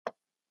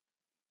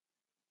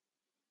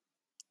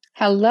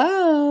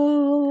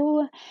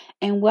Hello,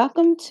 and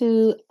welcome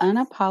to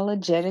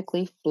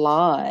Unapologetically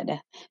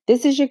Flawed.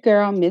 This is your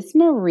girl, Miss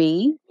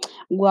Marie.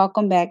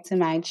 Welcome back to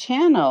my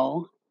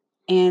channel.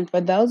 And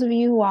for those of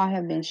you who all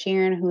have been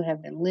sharing, who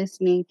have been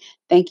listening,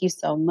 thank you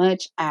so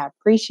much. I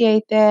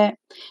appreciate that.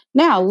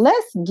 Now,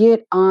 let's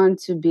get on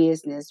to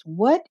business.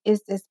 What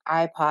is this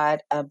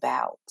iPod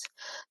about?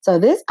 So,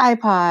 this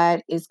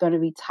iPod is going to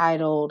be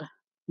titled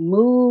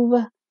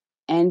Move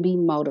and Be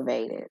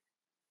Motivated.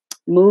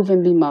 Move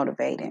and be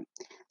motivated.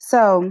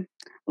 So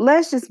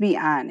let's just be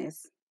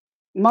honest.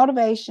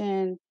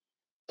 Motivation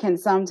can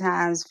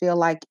sometimes feel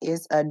like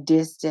it's a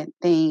distant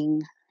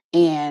thing,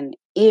 and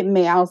it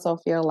may also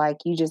feel like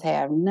you just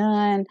have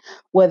none,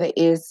 whether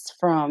it's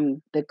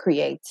from the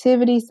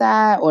creativity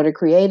side or the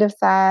creative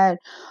side,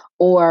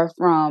 or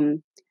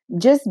from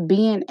just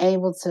being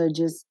able to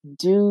just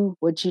do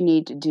what you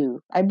need to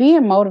do. Like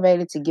being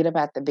motivated to get up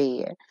out the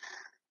bed.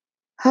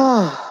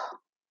 Oh,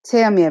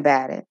 tell me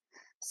about it.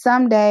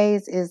 Some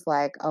days it's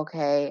like,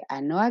 okay,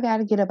 I know I got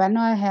to get up. I know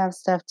I have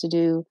stuff to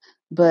do,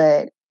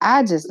 but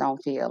I just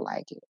don't feel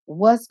like it.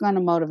 What's going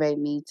to motivate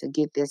me to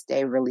get this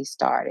day really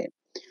started?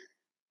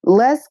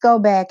 Let's go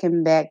back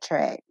and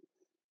backtrack.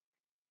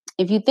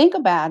 If you think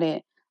about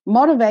it,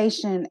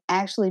 motivation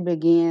actually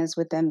begins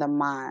within the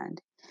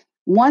mind.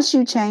 Once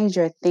you change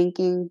your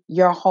thinking,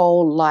 your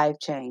whole life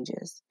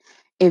changes.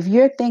 If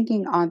you're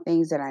thinking on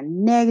things that are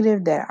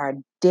negative, that are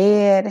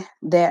dead,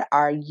 that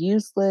are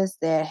useless,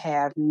 that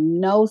have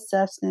no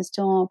substance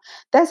to them,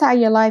 that's how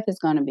your life is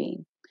going to be.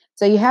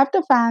 So you have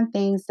to find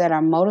things that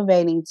are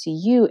motivating to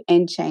you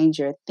and change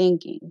your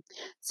thinking.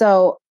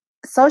 So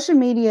social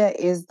media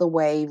is the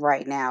wave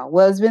right now.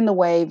 Well, it's been the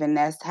wave, and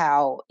that's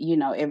how,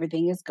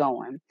 everything is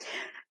going.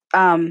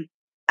 Um,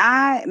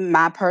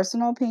 my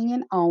personal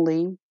opinion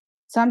only,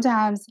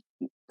 sometimes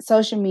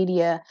social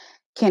media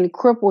can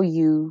cripple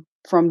you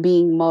from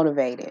being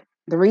motivated.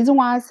 The reason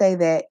why I say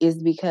that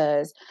is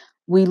because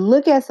we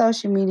look at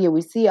social media,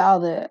 we see all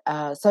the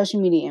social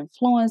media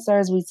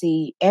influencers, we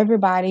see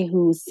everybody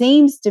who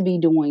seems to be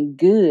doing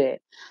good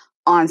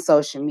on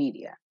social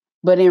media.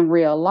 But in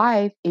real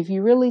life, if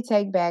you really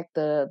take back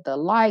the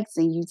likes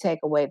and you take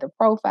away the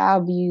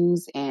profile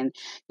views and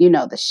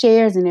the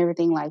shares and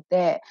everything like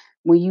that,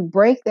 when you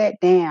break that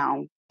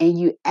down and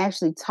you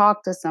actually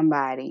talk to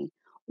somebody,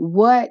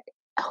 what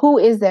who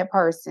is that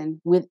person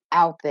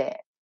without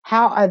that?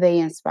 How are they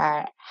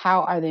inspired?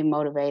 How are they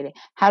motivated?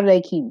 How do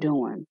they keep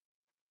doing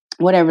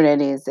whatever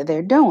that is that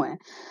they're doing?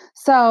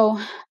 So,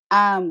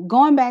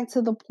 going back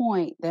to the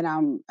point that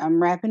I'm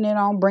wrapping it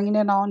on, bringing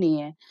it on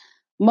in.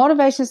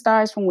 Motivation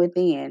starts from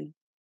within.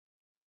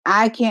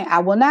 I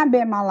will not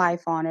bet my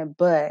life on it,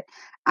 but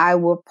I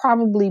will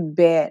probably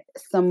bet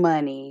some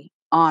money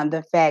on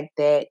the fact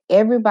that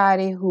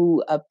everybody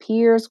who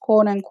appears,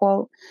 quote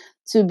unquote,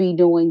 to be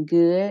doing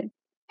good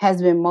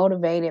has been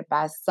motivated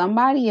by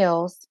somebody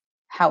else.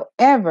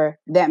 However,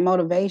 that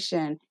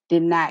motivation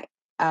did not,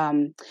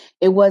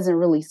 it wasn't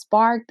really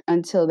sparked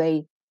until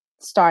they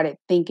started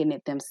thinking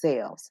it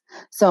themselves.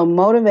 So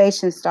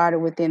motivation started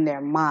within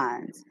their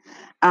minds,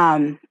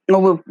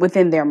 or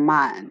within their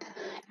mind,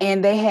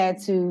 and they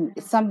had to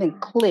something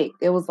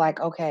clicked. It was like,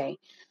 okay,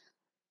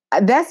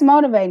 that's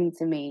motivating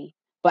to me,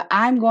 but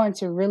I'm going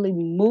to really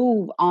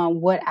move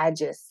on what I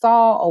just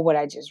saw or what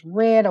I just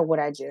read or what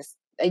I just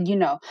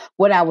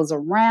what I was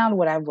around,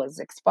 what I was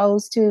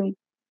exposed to.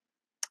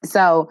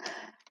 So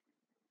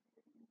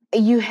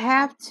you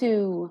have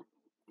to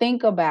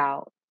think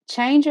about,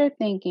 change your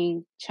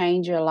thinking,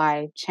 change your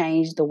life,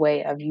 change the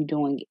way of you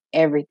doing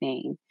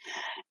everything.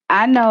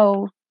 I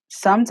know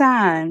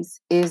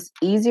sometimes it's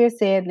easier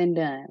said than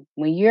done.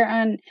 When you're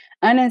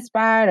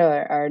uninspired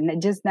or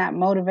just not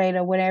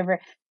motivated or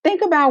whatever,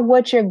 think about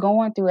what you're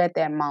going through at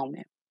that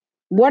moment.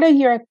 What are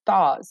your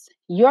thoughts?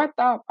 Your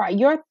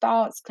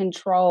thoughts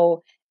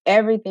control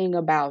everything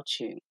about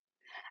you.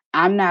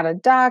 I'm not a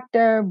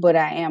doctor, but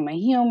I am a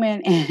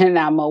human and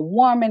I'm a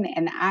woman,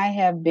 and I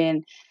have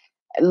been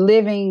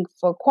living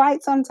for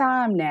quite some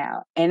time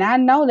now. And I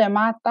know that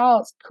my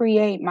thoughts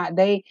create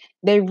they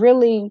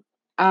really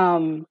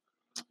um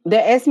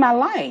that it's my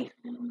life.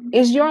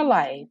 It's your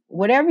life.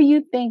 Whatever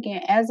you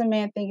thinking, as a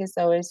man thinking,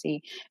 so is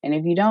he. And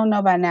if you don't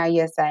know by now,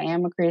 yes, I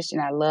am a Christian.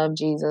 I love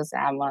Jesus.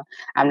 I'm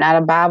not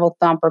a Bible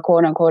thumper,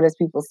 quote unquote, as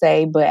people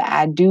say, but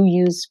I do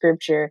use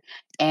scripture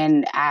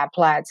and I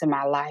apply it to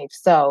my life.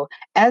 So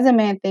as a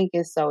man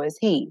thinking, so is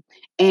he.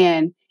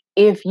 And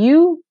if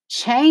you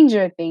change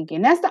your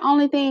thinking, that's the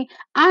only thing,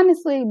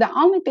 honestly, the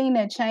only thing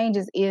that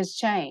changes is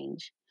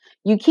change.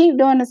 You keep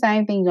doing the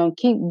same thing, you're going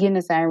to keep getting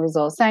the same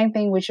results. Same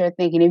thing with your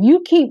thinking. If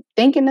you keep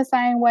thinking the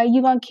same way,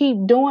 you're going to keep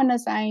doing the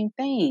same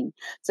thing.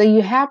 So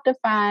you have to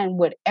find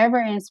whatever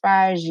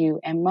inspires you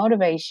and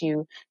motivates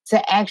you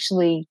to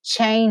actually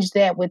change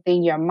that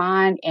within your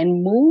mind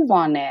and move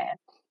on that.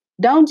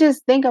 Don't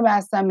just think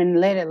about something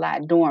and let it lie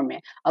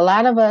dormant. A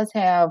lot of us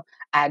have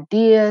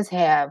ideas,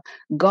 have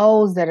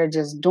goals that are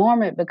just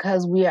dormant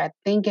because we are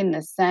thinking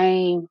the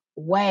same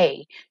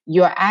way.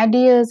 Your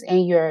ideas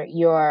and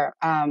your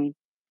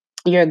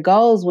Your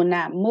goals will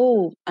not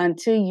move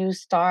until you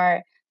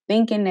start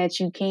thinking that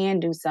you can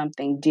do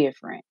something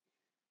different.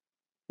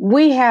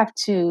 We have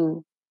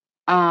to,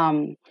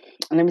 um,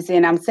 let me see,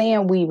 and I'm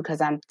saying we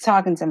because I'm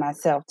talking to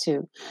myself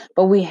too,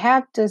 but we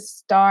have to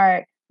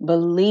start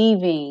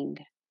believing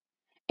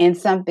in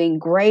something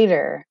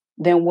greater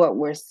than what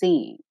we're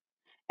seeing.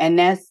 And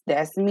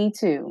that's me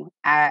too.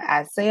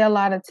 I say a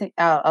lot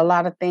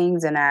of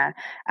things, and I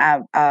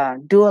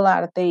do a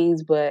lot of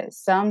things, but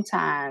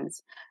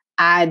sometimes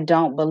I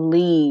don't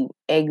believe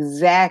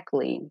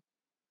exactly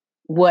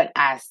what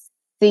I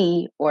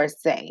see or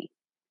say.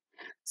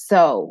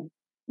 So,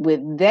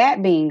 with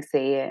that being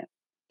said,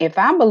 if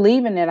I'm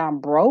believing that I'm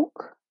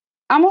broke,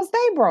 I'm gonna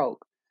stay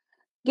broke.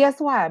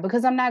 Guess why?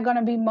 Because I'm not going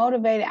to be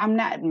motivated. I'm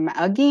not,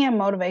 again,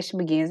 motivation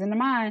begins in the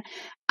mind.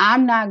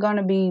 I'm not going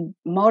to be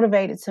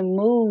motivated to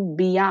move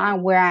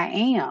beyond where I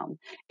am.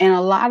 And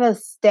a lot of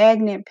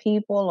stagnant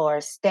people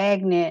or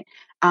stagnant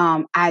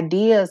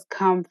ideas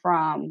come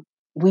from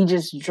we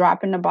just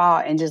dropping the ball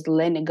and just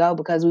letting it go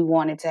because we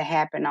want it to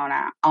happen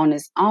on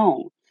its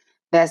own.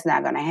 That's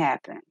not going to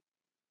happen.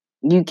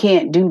 You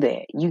can't do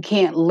that. You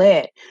can't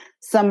let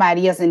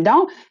somebody else, and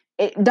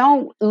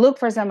don't look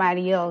for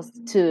somebody else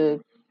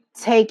to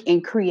take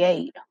and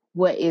create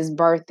what is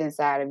birthed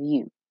inside of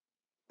you.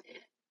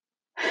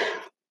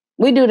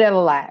 We do that a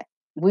lot.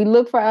 We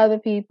look for other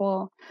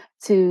people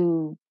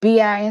to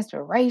be our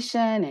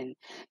inspiration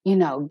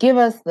and, give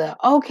us the,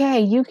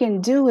 okay, you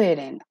can do it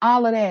and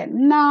all of that.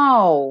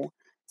 No,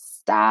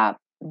 stop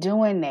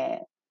doing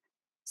that.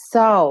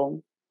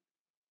 So,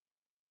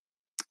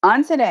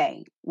 on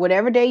today,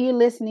 whatever day you're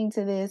listening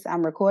to this,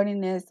 I'm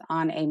recording this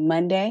on a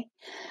Monday,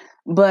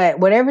 but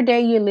whatever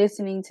day you're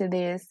listening to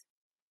this,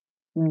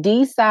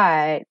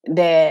 decide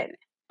that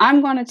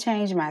I'm going to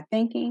change my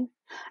thinking.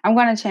 I'm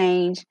going to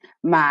change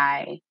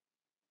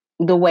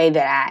the way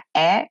that I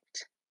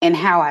act and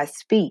how I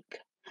speak,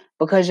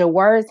 because your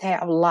words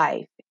have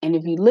life. And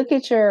if you look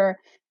at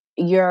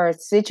your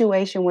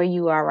situation where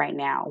you are right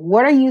now,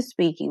 what are you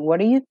speaking? What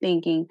are you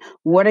thinking?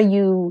 What are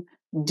you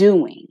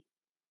doing?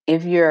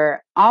 If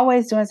you're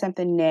always doing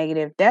something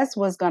negative, that's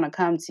what's going to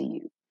come to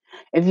you.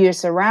 If you're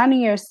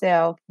surrounding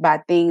yourself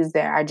by things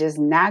that are just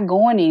not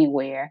going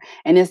anywhere,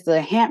 and it's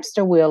the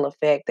hamster wheel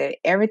effect that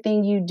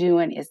everything you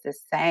doing is the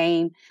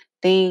same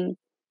thing,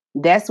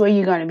 that's where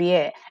you're going to be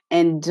at.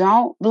 And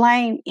don't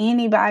blame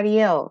anybody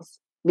else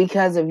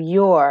because of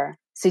your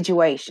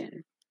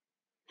situation.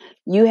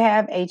 You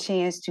have a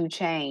chance to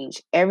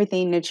change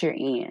everything that you're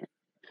in,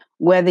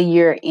 whether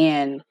you're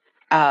in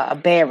a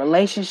bad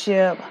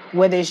relationship,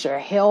 whether it's your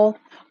health,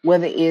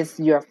 whether it's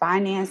your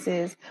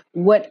finances,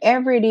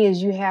 whatever it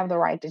is, you have the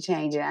right to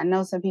change it. I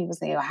know some people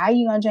say, well, how are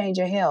you going to change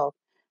your health?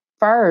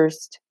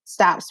 First,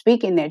 stop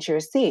speaking that you're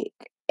sick.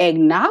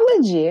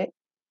 Acknowledge it,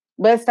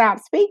 but stop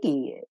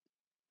speaking it.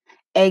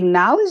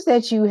 Acknowledge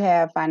that you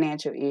have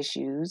financial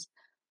issues,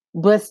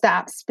 but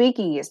stop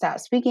speaking it. Stop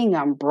speaking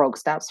I'm broke.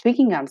 Stop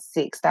speaking I'm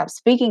sick. Stop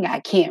speaking I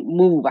can't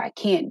move. I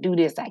can't do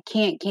this. I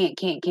can't.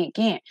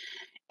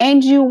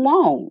 And you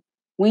won't.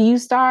 When you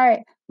start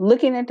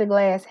looking at the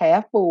glass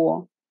half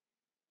full,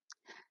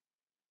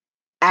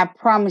 I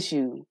promise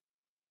you,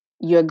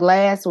 your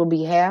glass will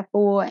be half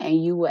full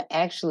and you will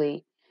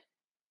actually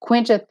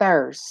quench a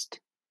thirst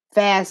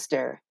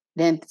faster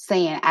than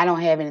saying, I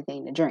don't have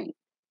anything to drink,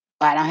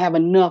 or I don't have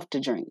enough to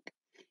drink.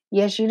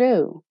 Yes, you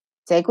do.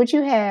 Take what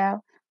you have,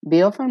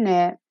 build from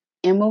that,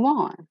 and move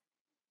on.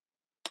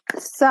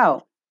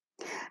 So,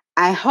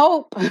 I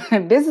hope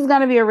this is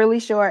going to be a really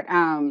short,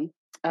 kind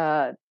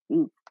of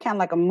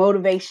like a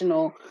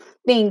motivational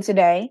thing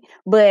today.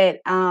 But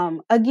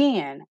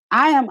again,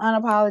 I am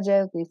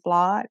unapologetically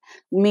flawed,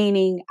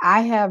 meaning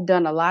I have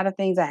done a lot of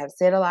things, I have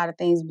said a lot of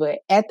things, but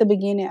at the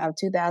beginning of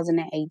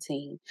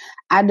 2018,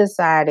 I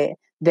decided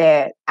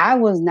that I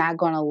was not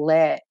going to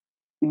let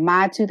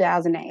my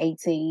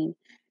 2018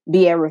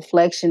 be a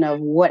reflection of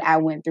what I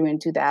went through in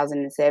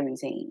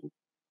 2017,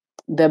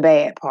 the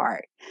bad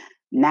part.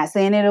 Not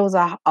saying that it was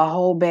a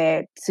whole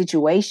bad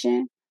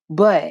situation,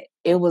 but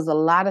it was a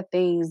lot of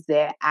things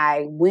that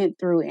I went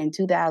through in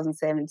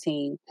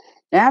 2017.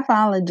 And I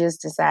finally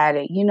just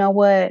decided, you know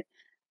what?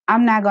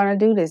 I'm not going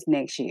to do this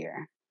next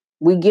year.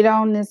 We get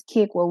on this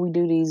kick where we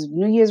do these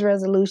New Year's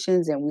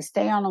resolutions and we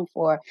stay on them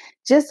for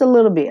just a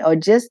little bit or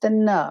just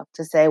enough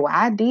to say, well,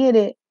 I did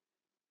it,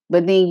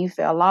 but then you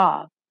fell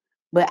off.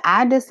 But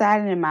I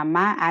decided in my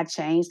mind, I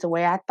changed the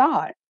way I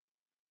thought.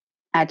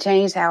 I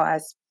changed how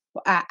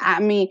I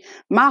mean,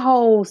 my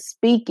whole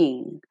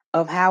speaking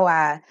of how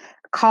I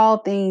call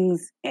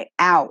things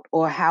out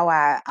or how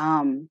I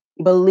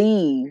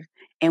believe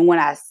and when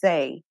I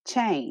say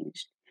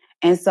changed.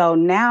 And so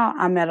now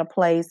I'm at a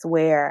place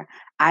where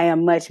I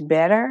am much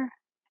better.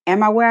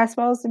 Am I where I'm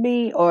supposed to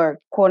be, or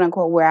quote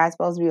unquote where I'm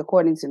supposed to be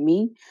according to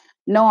me?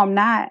 No, I'm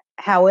not.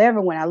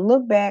 However, when I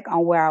look back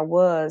on where I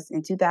was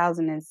in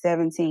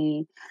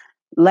 2017,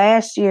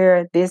 last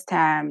year, this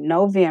time,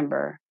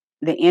 November,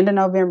 the end of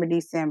November,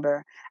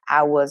 December,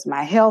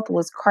 my health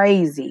was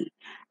crazy.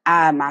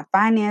 My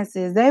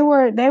finances, they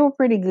were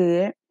pretty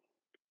good,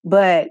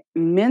 but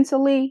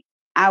mentally,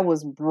 I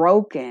was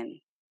broken.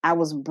 I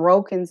was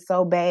broken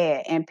so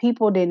bad. And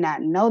people did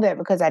not know that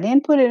because I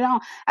didn't put it on.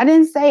 I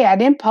didn't say it. I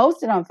didn't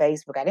post it on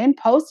Facebook. I didn't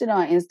post it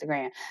on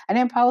Instagram. I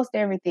didn't post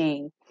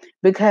everything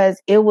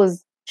because it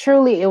was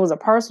a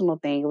personal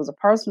thing. It was a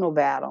personal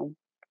battle.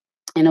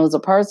 And it was a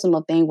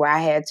personal thing where I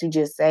had to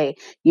just say,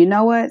 you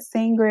know what,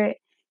 Singrid,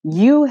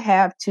 you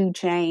have to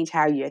change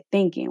how you're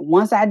thinking.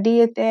 Once I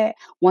did that,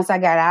 once I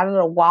got out of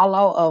the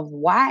wallow of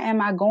why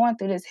am I going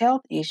through this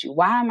health issue?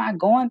 Why am I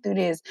going through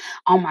this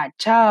on my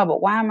job? Or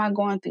why am I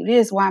going through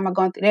this? Why am I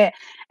going through that?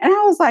 And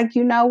I was like,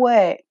 you know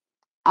what?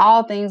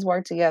 All things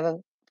work together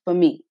for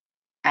me.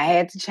 I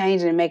had to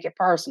change it and make it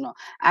personal.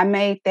 I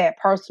made that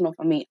personal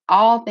for me.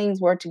 All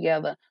things work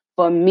together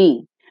for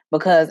me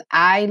because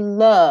I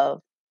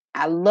love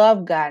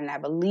God and I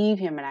believe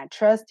him and I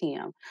trust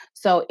him.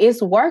 So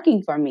it's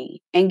working for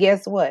me. And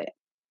guess what?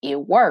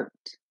 It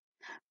worked.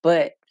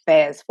 But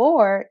fast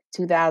forward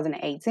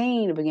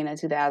 2018, the beginning of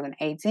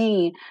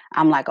 2018,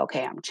 I'm like,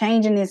 okay, I'm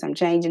changing this. I'm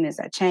changing this.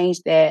 I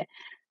changed that.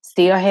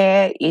 Still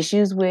had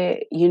issues with,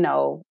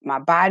 my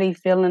body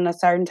feeling a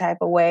certain type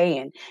of way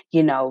and,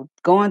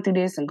 going through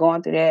this and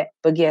going through that.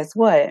 But guess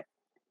what?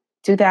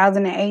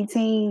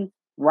 2018,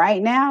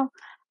 right now,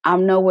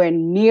 I'm nowhere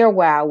near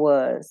where I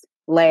was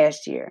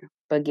last year.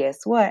 But guess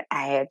what?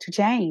 I had to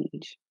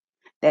change.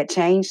 That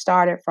change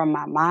started from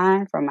my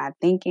mind, from my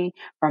thinking,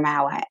 from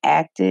how I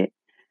acted.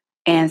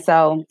 And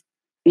so,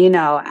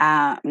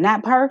 I'm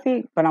not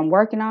perfect, but I'm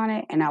working on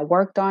it and I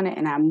worked on it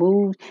and I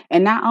moved.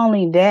 And not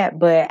only that,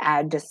 but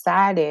I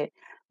decided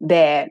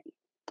that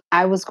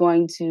I was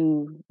going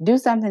to do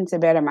something to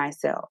better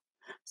myself.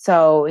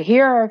 So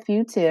here are a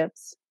few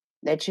tips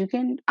that you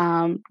can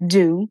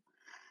do.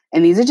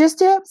 And these are just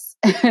tips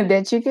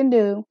that you can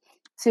do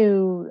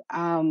to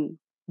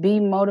be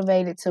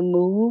motivated to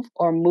move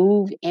or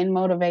move in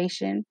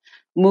motivation,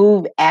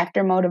 move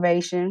after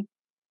motivation.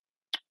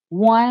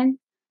 One,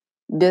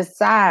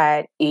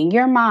 decide in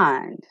your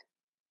mind,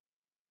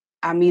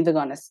 I'm either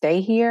going to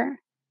stay here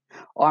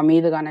or I'm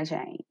either going to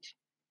change.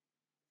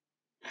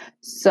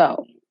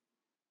 So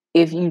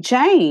if you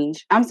stay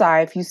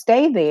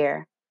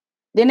there,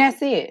 then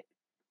that's it.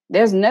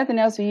 There's nothing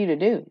else for you to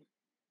do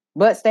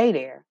but stay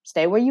there.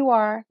 Stay where you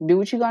are. Do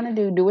what you're going to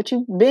do. Do what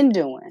you've been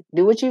doing.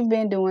 Do what you've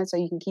been doing so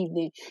you can keep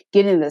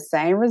getting the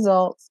same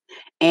results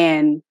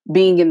and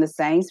being in the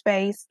same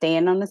space,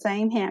 staying on the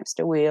same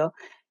hamster wheel,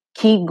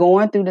 keep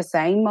going through the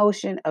same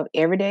motion of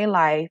everyday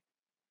life.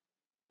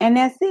 And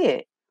that's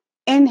it.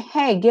 And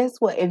hey, guess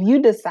what? If you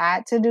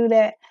decide to do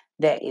that,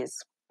 that is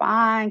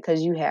fine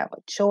because you have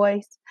a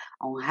choice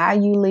on how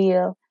you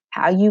live,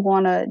 how you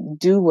want to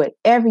do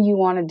whatever you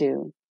want to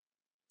do.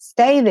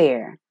 Stay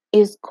there.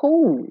 It's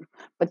cool,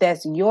 but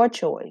that's your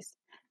choice.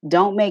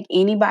 Don't make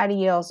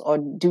anybody else or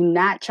do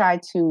not try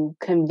to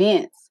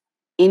convince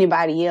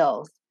anybody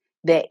else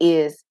that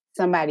is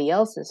somebody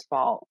else's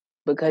fault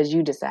because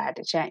you decided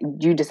to change,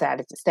 you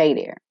decided to stay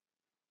there.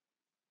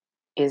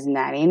 It's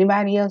not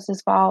anybody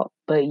else's fault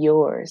but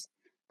yours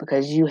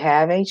because you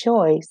have a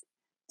choice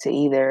to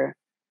either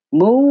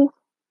move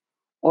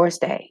or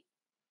stay.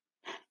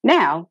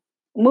 Now,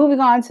 moving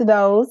on to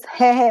those,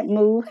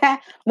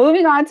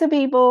 moving on to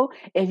people,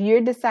 if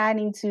you're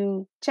deciding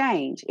to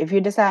change, if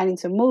you're deciding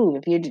to move,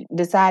 if you're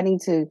deciding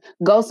to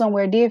go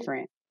somewhere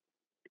different,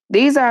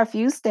 these are a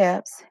few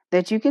steps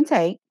that you can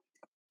take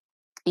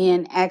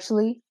in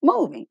actually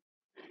moving.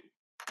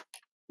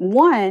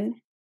 One,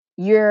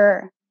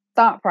 your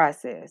thought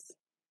process.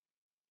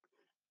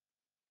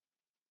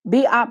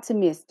 Be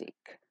optimistic.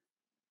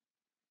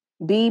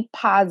 Be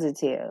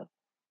positive.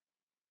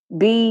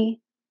 Be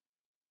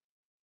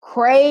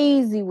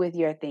crazy with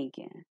your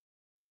thinking.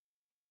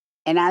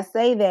 And I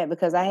say that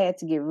because I had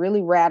to get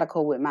really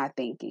radical with my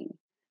thinking.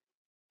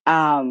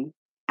 Um,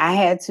 I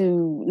had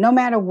to, no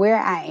matter where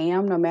I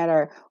am, no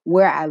matter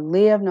where I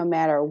live, no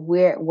matter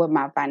what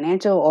my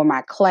financial or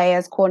my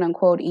class, quote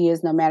unquote,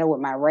 is, no matter what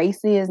my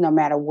race is, no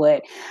matter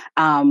what,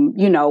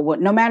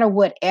 no matter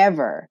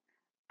whatever,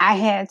 I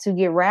had to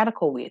get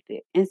radical with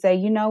it and say,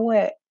 you know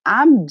what,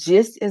 I'm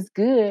just as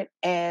good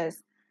as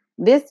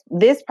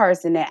this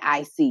person that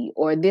I see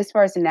or this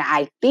person that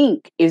I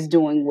think is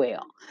doing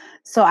well.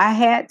 So I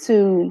had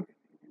to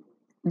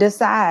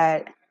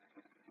decide,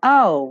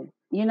 oh,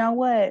 you know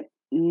what?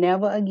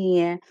 Never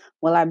again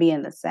will I be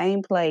in the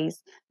same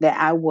place that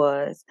I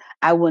was.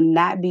 I will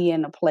not be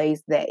in a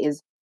place that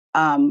is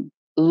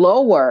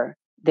lower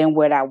than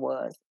what I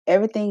was.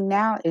 Everything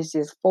now is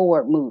just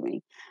forward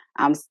moving.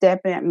 I'm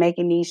stepping,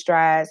 making these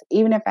strides.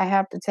 Even if I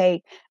have to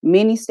take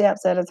many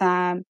steps at a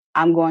time,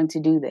 I'm going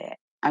to do that.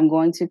 I'm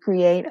going to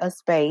create a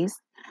space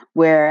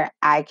where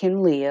I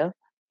can live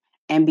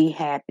and be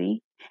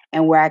happy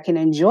and where I can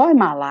enjoy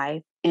my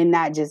life and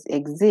not just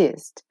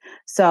exist.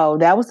 So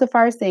that was the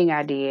first thing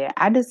I did.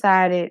 I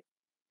decided,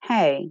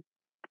 hey,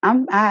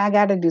 I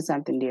got to do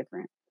something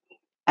different.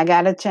 I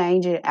got to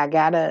change it. I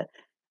got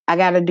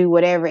to do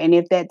whatever. And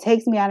if that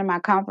takes me out of my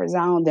comfort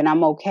zone, then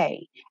I'm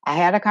okay. I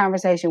had a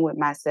conversation with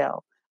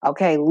myself.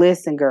 Okay,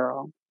 listen,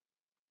 girl,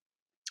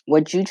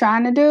 what you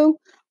trying to do,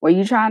 where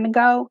you trying to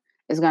go,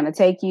 It's going to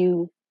take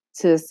you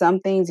to some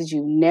things that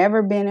you've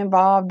never been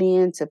involved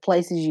in, to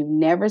places you've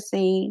never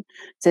seen,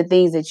 to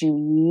things that you've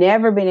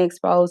never been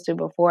exposed to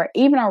before,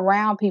 even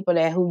around people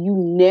that who you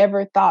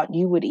never thought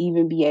you would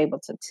even be able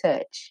to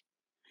touch.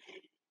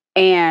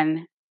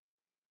 And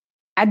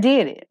I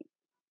did it.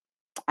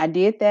 I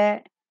did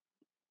that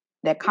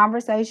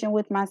conversation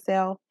with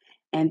myself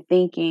and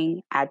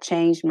thinking, I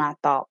changed my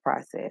thought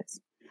process.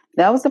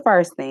 That was the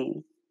first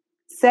thing.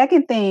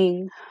 Second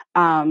thing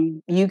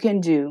you can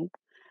do,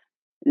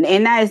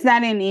 and it's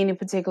not in any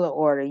particular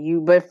order.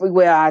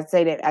 I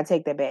say that I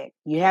take that back.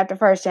 You have to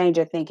first change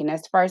your thinking.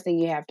 That's the first thing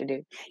you have to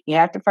do. You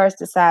have to first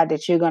decide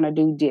that you're going to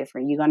do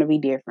different. You're going to be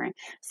different.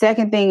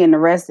 Second thing, and the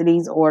rest of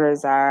these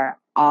orders are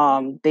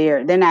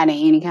they're not in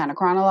any kind of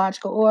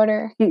chronological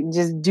order.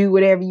 Just do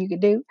whatever you can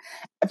do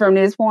from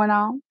this point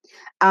on.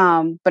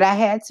 But I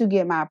had to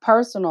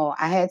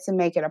I had to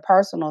make it a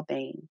personal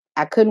thing.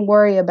 I couldn't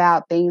worry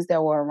about things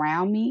that were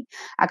around me.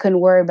 I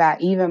couldn't worry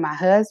about even my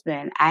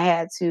husband. I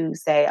had to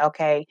say,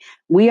 okay,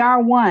 we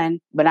are one,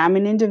 but I'm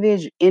an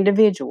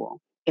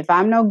individual. If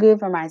I'm no good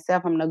for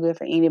myself, I'm no good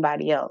for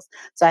anybody else.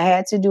 So I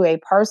had to do a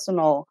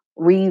personal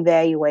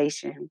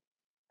reevaluation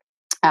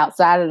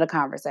outside of the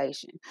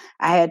conversation.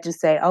 I had to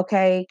say,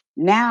 okay,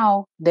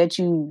 now that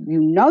you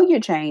know you're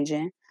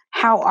changing,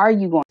 how are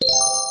you going?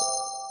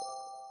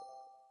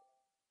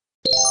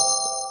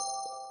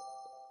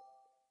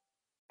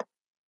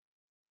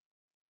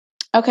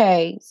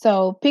 Okay,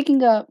 so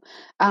picking up,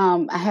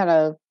 I had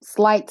a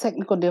slight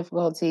technical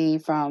difficulty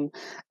from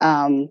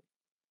um,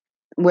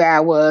 where I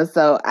was,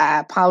 so I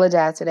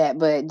apologize for that.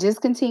 But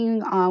just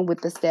continuing on with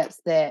the steps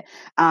that,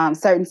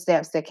 certain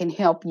steps that can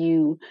help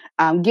you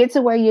get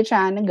to where you're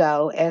trying to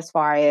go, as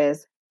far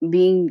as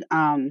being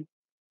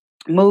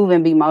move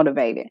and be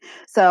motivated.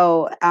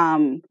 So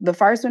the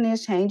first one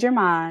is change your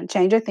mind,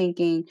 change your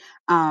thinking.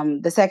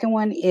 The second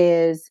one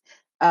is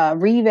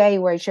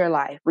reevaluate your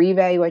life,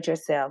 reevaluate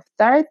yourself.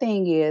 Third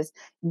thing is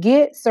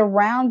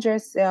surround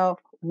yourself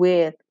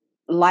with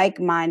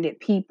like-minded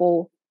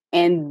people.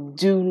 And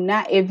do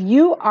not, if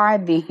you are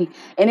the,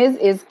 and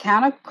it's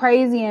kind of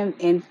crazy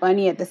and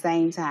funny at the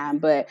same time,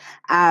 but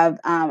and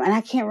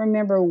I can't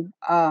remember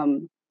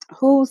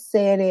who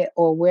said it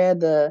or where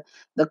the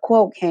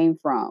quote came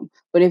from.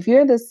 But if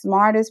you're the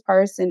smartest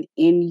person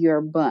in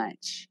your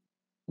bunch,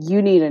 you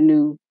need a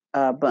new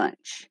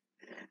bunch.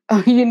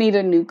 You need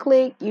a new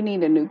clique. You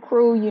need a new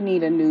crew. You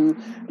need a new,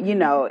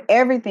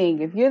 everything.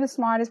 If you're the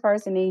smartest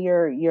person in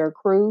your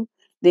crew,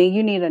 then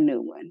you need a new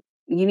one.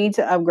 You need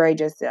to upgrade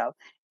yourself.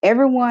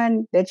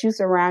 Everyone that you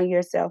surround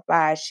yourself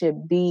by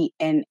should be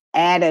an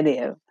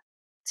additive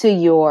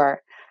to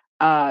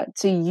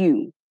to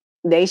you.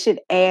 They should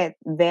add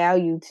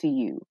value to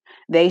you.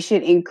 They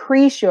should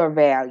increase your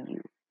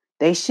value.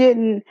 They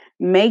shouldn't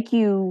make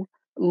you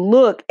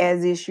look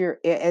as if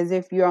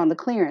you're on the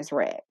clearance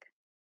rack.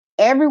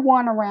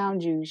 Everyone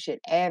around you should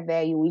add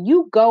value. When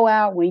you go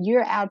out, when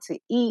you're out to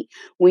eat,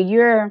 when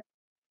you're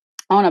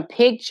on a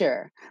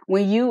picture,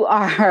 when you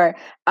are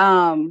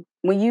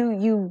when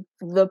you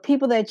the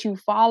people that you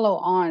follow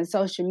on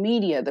social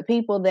media, the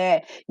people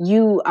that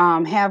you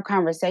have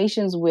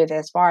conversations with,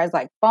 as far as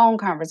like phone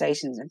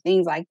conversations and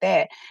things like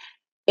that,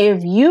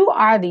 if you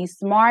are the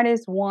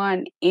smartest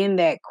one in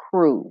that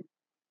crew,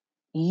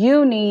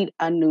 you need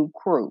a new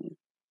crew.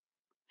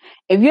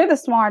 If you're the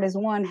smartest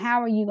one,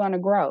 how are you going to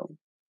grow?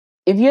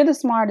 If you're the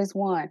smartest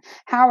one,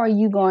 how are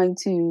you going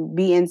to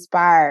be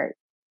inspired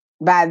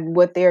by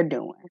what they're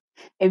doing?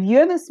 If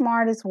you're the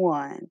smartest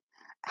one,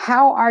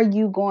 how are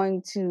you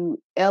going to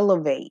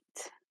elevate?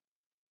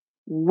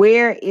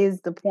 Where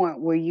is the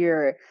point where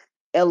you're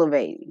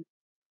elevating?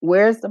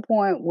 Where's the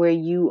point where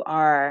you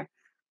are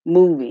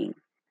moving?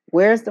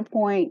 Where's the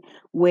point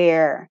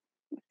where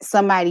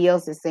somebody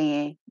else is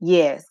saying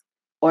yes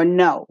or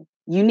no?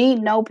 You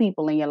need no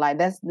people in your life.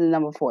 That's the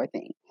number 4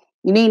 thing.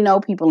 You need no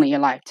people in your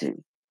life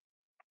too.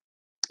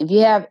 If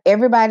you have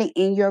everybody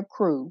in your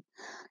crew,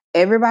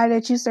 everybody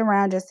that you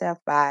surround yourself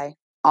by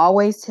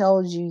always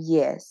tells you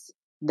yes,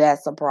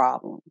 that's a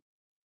problem.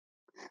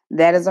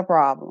 That is a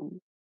problem.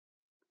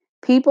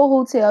 People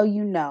who tell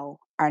you no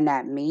are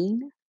not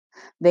mean.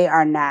 They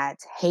are not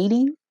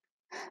hating.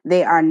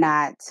 They are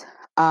not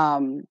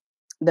um,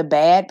 the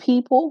bad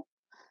people.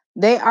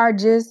 They are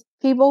just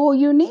people who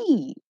you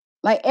need.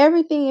 Like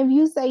everything, if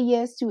you say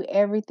yes to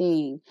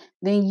everything,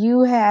 then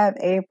you have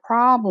a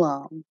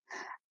problem.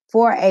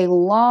 For a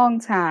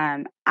long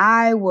time,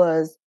 I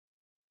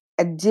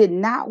did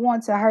not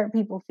want to hurt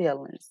people's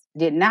feelings,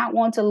 did not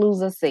want to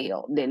lose a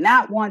sale, did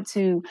not want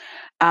to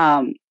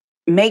um,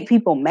 make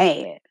people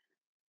mad.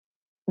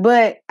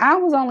 But I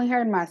was only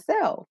hurting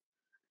myself.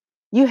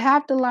 You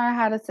have to learn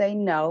how to say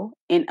no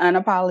and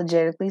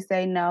unapologetically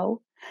say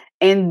no.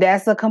 And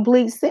that's a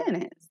complete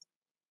sentence.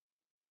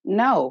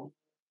 No,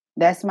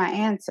 that's my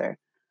answer.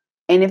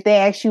 And if they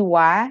ask you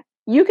why,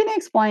 you can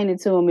explain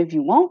it to them if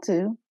you want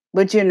to,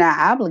 but you're not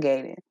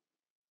obligated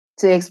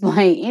to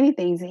explain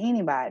anything to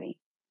anybody.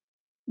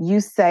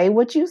 You say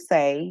what you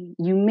say,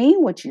 you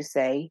mean what you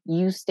say,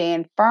 you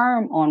stand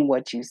firm on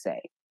what you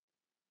say.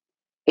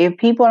 If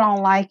people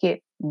don't like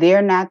it,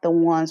 they're not the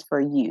ones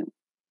for you.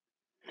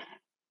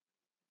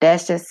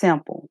 That's just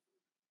simple.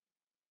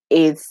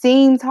 It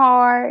seems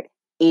hard.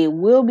 It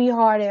will be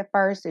hard at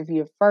first if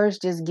you're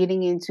first just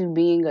getting into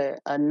being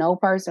a no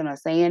person or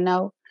saying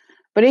no.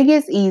 But it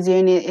gets easier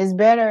and it's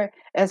better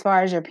as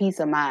far as your peace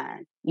of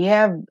mind. You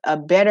have a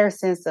better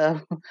sense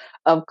of,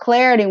 of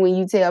clarity when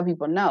you tell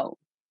people no.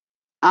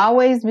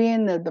 Always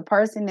being the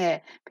person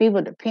that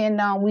people depend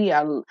on.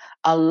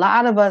 A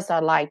lot of us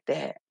are like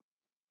that.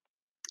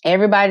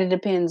 Everybody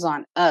depends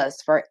on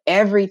us for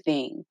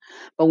everything.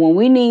 But when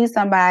we need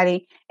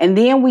somebody, and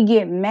then we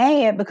get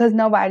mad because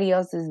nobody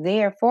else is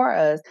there for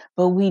us,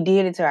 but we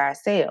did it to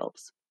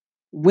ourselves.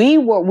 We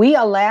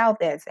allowed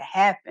that to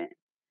happen.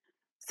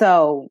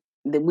 So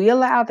we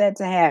allowed that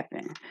to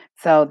happen.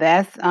 So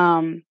that's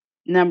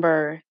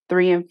number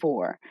 3 and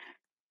 4.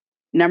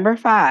 Number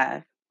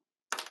 5,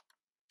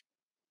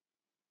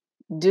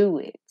 do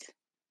it.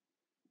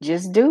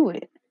 Just do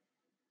it.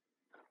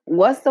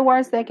 What's the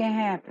worst that can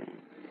happen?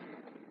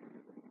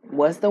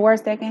 What's the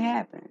worst that can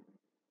happen?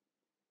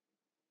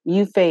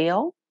 You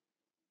fail.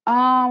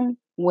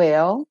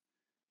 Well,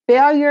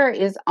 failure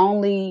is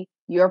only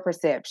your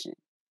perception.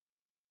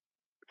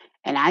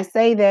 And I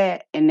say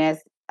that, and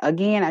that's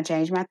again, I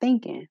changed my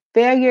thinking.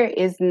 Failure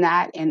is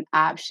not an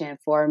option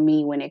for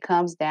me when it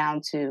comes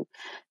down to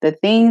the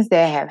things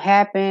that have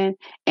happened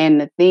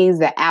and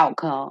the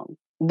outcome.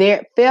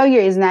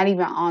 Failure is not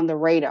even on the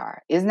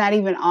radar. It's not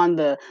even on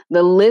the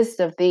list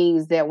of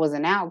things that was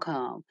an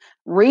outcome.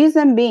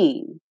 Reason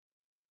being,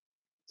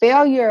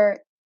 failure,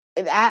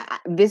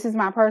 this is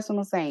my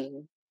personal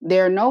saying.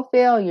 There are no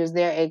failures.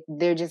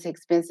 They're just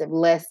expensive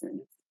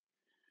lessons.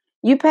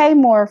 You pay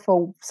more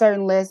for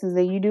certain lessons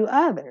than you do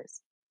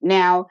others.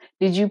 Now,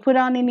 did you put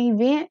on an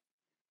event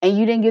and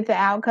you didn't get the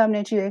outcome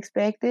that you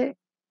expected?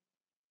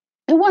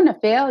 It wasn't a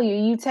failure.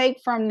 You take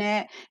from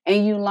that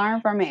and you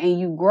learn from it and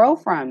you grow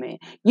from it.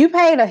 You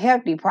paid a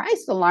hefty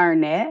price to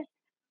learn that,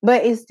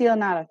 but it's still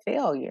not a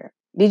failure.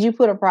 Did you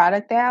put a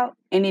product out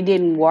and it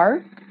didn't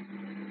work?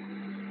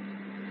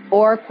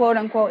 Or quote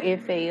unquote,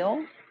 it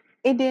failed?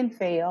 It didn't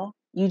fail.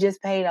 You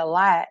just paid a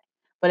lot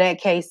for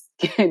that case,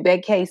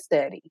 that case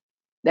study.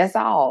 That's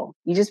all.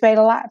 You just paid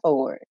a lot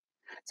for it.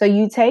 So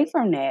you take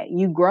from that,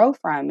 you grow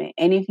from it.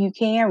 And if you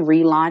can,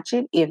 relaunch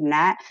it. If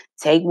not,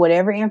 take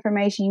whatever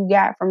information you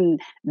got from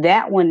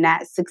that one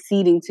not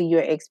succeeding to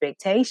your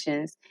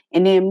expectations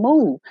and then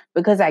move.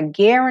 Because I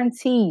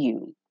guarantee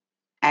you,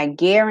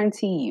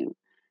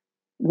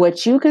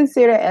 what you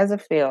consider as a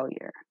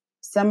failure,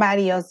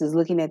 somebody else is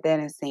looking at that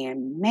and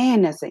saying,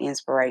 man, that's an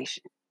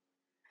inspiration.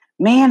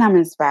 Man, I'm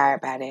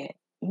inspired by that.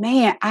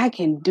 Man, I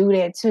can do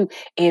that too.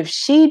 If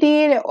she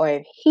did it or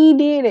if he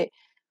did it,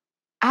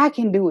 I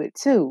can do it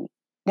too.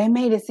 They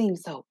made it seem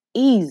so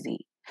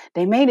easy.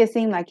 They made it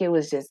seem like it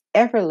was just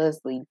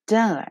effortlessly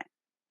done.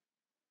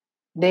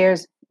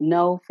 There's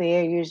no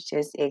failures,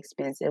 just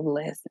expensive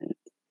lessons.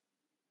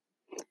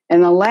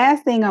 And the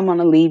last thing I'm going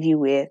to leave you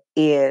with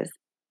is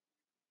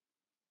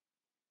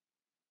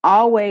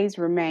always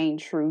remain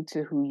true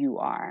to who you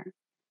are.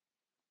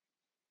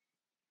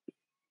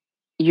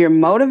 You're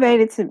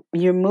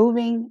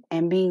moving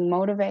and being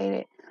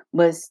motivated,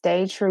 but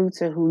stay true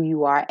to who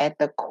you are at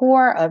the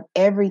core of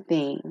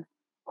everything.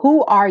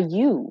 Who are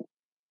you?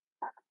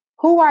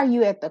 Who are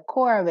you at the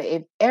core of it?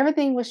 If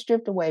everything was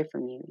stripped away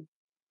from you,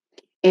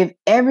 if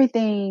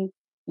everything,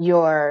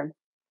 your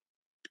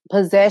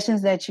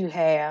possessions that you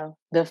have,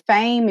 the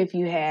fame, if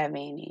you have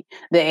any,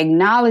 the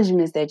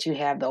acknowledgments that you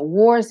have, the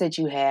awards that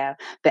you have,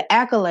 the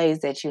accolades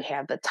that you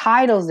have, the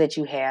titles that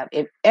you have,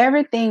 if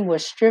everything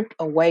was stripped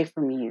away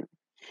from you,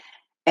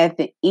 at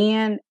the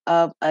end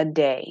of a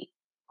day,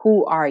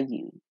 who are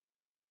you?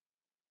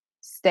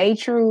 Stay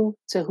true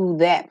to who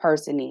that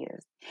person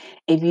is.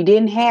 If you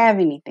didn't have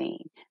anything,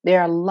 there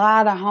are a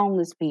lot of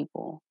homeless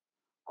people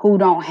who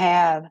don't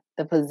have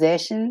the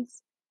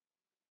possessions,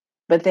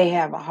 but they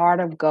have a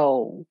heart of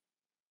gold.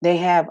 They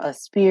have a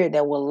spirit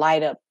that will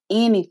light up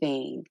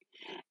anything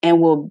and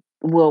will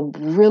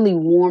really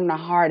warm the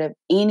heart of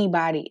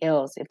anybody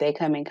else if they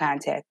come in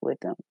contact with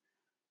them.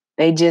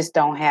 They just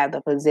don't have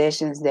the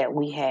possessions that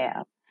we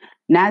have.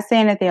 Not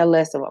saying that they're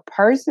less of a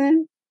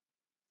person,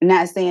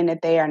 not saying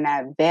that they are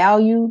not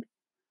valued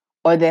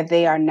or that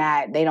they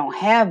don't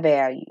have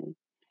value.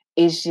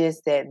 It's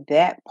just that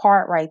that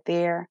part right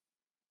there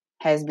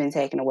has been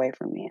taken away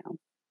from them.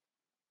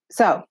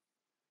 So,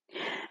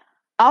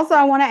 also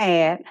I want to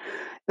add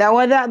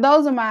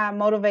those are my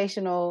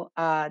motivational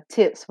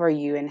tips for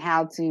you and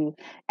how to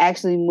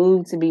actually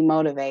move to be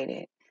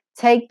motivated.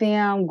 Take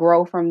them,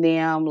 grow from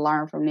them,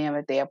 learn from them.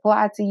 If they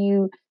apply to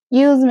you,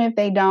 use them. If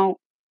they don't,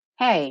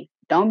 hey,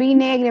 don't be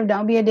negative.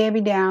 Don't be a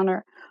Debbie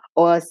Downer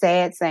or a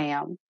sad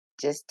Sam.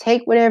 Just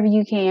take whatever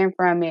you can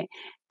from it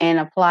and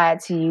apply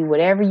it to you.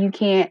 Whatever you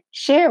can't,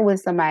 share it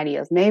with somebody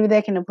else. Maybe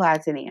they can apply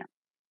to them.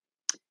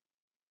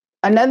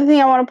 Another thing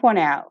I want to point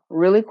out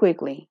really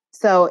quickly.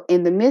 So,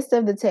 in the midst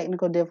of the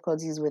technical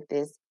difficulties with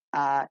this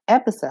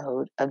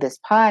episode of this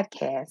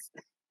podcast,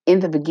 in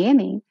the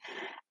beginning,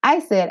 I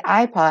said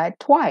iPod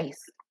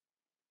twice.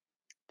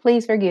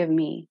 Please forgive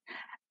me.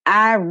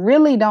 I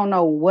really don't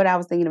know what I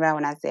was thinking about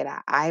when I said an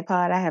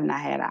iPod. I have not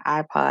had an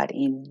iPod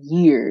in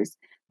years,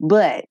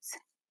 but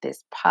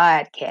this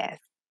podcast.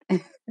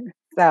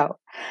 So,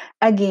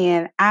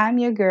 again, I'm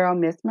your girl,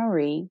 Miss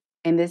Marie,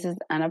 and this is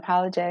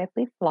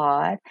Unapologetically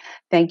Flawed.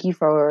 Thank you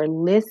for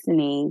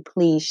listening.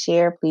 Please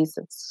share, please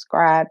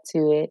subscribe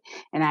to it,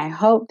 and I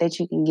hope that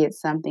you can get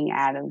something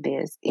out of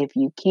this. If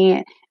you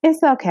can't,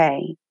 it's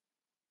okay.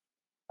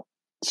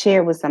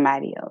 Share with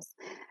somebody else.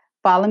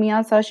 Follow me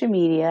on social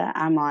media.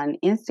 I'm on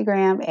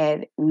Instagram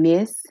at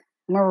Miss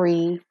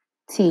Marie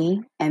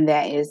T, and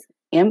that is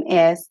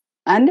MS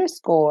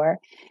underscore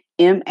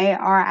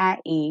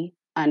MARIE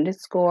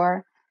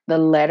underscore the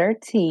letter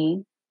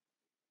T.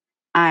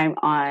 I'm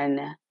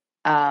on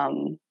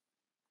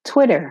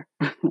Twitter.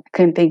 I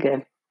couldn't think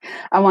of.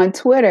 I'm on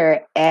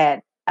Twitter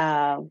at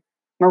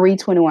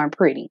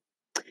Marie21Pretty.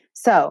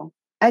 So,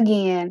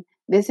 again,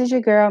 this is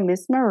your girl,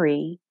 Miss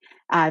Marie.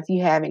 If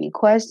you have any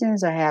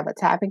questions or have a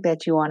topic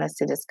that you want us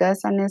to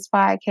discuss on this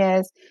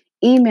podcast,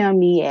 email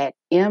me at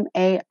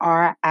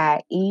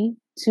MARIE21PRETTY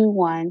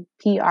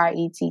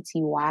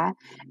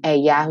at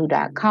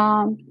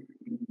yahoo.com.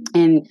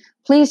 And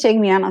please check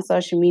me out on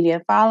social media.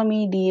 Follow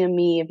me, DM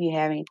me if you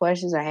have any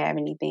questions or have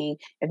anything.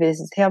 If this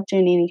has helped you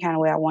in any kind of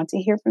way, I want to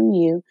hear from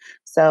you.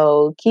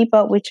 So keep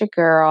up with your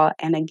girl.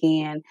 And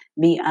again,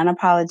 be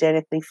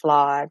unapologetically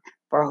flawed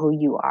for who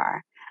you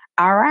are.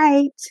 All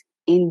right.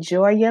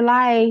 Enjoy your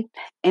life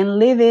and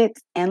live it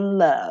and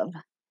love.